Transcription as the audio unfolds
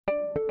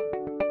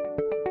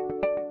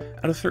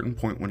At a certain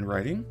point when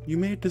writing, you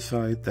may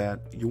decide that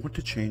you want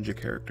to change a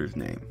character's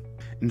name.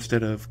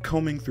 Instead of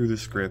combing through the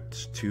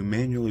script to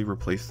manually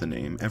replace the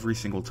name every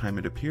single time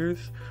it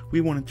appears,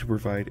 we wanted to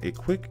provide a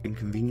quick and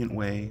convenient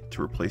way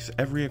to replace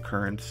every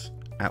occurrence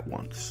at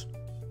once.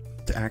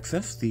 To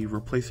access the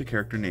Replace a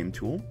Character Name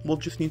tool, we'll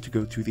just need to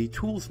go to the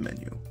Tools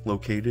menu,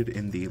 located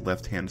in the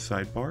left-hand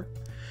sidebar.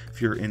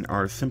 If you're in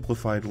our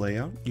simplified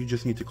layout, you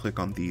just need to click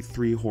on the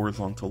 3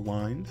 horizontal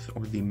lines,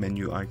 or the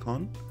menu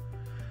icon,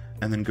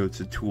 and then go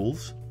to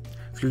Tools.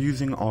 If you're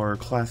using our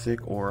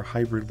classic or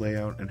hybrid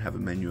layout and have a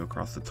menu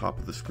across the top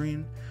of the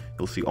screen,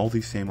 you'll see all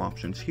these same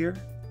options here,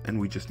 and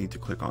we just need to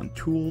click on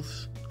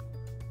Tools,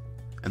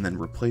 and then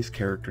Replace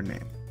Character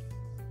Name.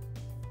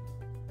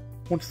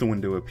 Once the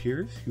window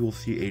appears, you will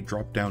see a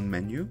drop-down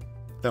menu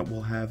that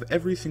will have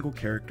every single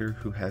character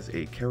who has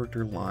a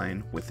character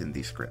line within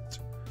the script.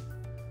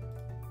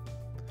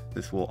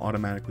 This will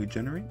automatically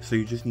generate, so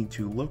you just need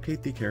to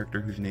locate the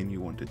character whose name you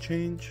want to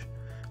change,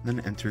 then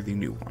enter the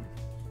new one.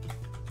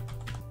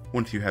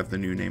 Once you have the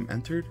new name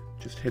entered,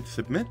 just hit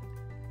submit.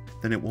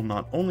 Then it will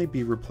not only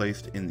be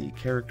replaced in the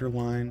character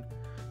line,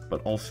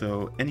 but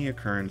also any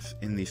occurrence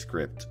in the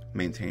script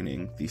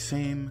maintaining the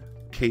same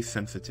case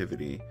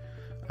sensitivity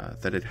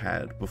that it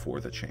had before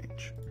the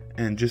change.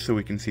 And just so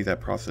we can see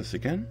that process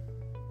again,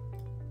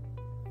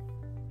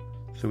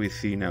 so we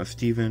see now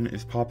Steven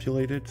is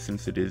populated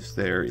since it is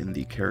there in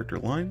the character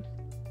line.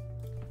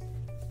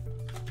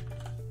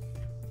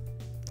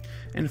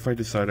 And if I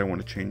decide I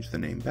want to change the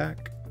name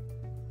back,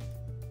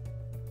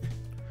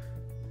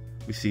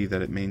 we see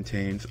that it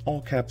maintains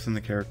all caps in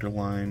the character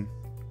line,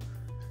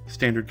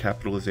 standard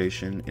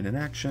capitalization in an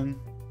action,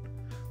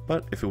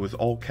 but if it was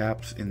all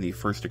caps in the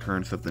first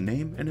occurrence of the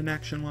name in an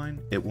action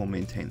line, it will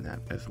maintain that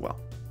as well.